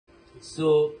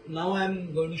So now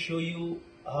I'm going to show you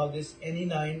how this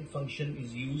any9 function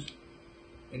is used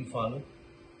in Fanuc.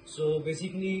 So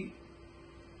basically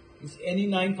this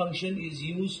any9 function is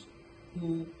used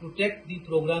to protect the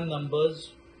program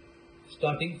numbers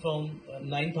starting from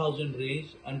 9000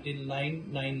 range until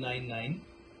 9999,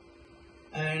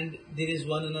 and there is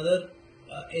one another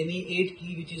any8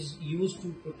 key which is used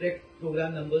to protect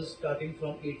program numbers starting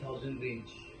from 8000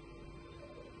 range.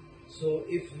 So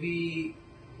if we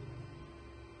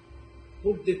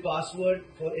put the password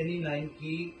for any9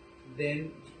 key,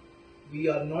 then we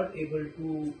are not able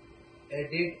to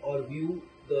edit or view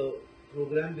the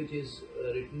program which is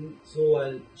written. So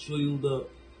I'll show you the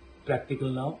practical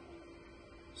now.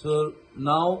 So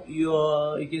now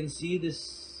you can see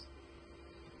this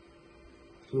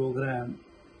program,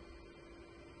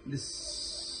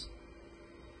 this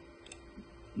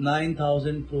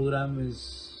 9000 program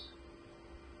is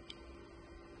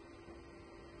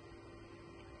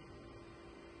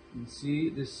see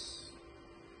this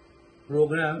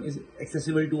program is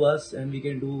accessible to us, and we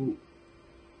can do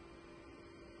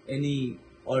any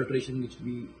alteration which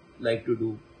we like to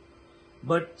do.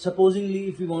 But supposingly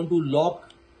if we want to lock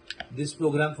this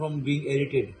program from being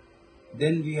edited,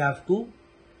 then we have to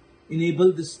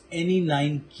enable this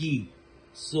any9 key.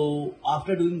 So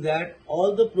after doing that,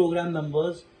 all the program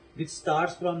numbers which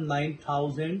starts from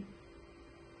 9000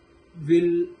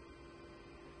 will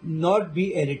not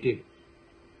be edited,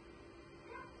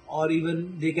 or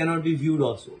even they cannot be viewed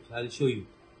also. So I'll show you.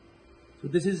 So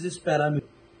this is this parameter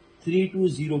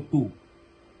 3202.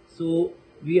 So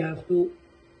we have to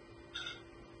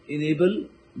enable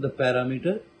the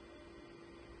parameter,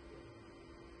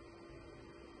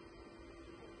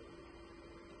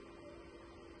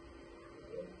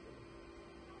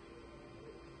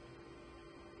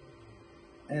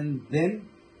 and then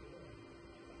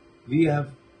we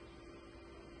have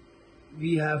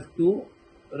to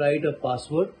write a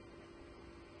password.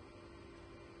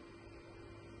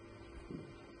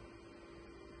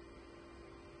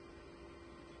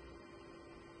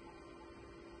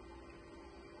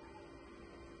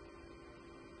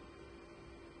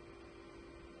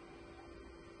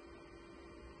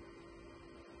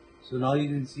 So now you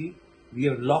can see we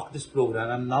have locked this program,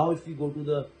 and now if you go to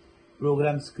the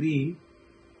program screen,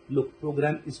 look,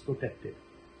 program is protected.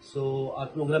 So our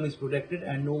program is protected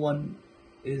and no one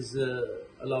is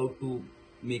allowed to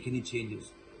make any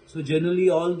changes. So generally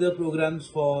all the programs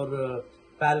for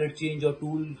palette change or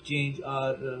tool change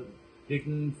are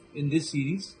written in this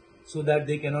series, so that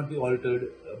they cannot be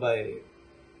altered by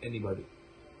anybody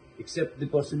except the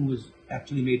person who has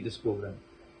actually made this program.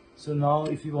 So now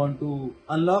if you want to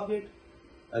unlock it,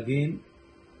 again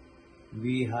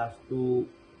we have to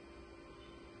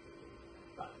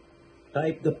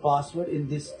type the password in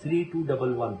this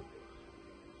 3211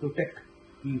 protect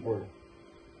keyboard.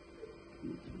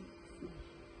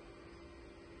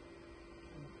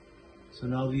 So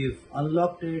now we have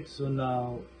unlocked it. So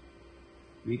now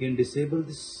we can disable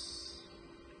this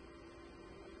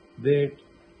bit,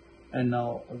 and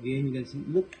now again you can see,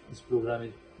 look, this program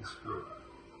is displayed.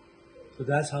 So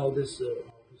that's how this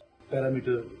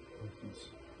parameter works.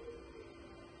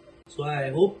 So I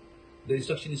hope the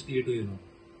instruction is clear to you now.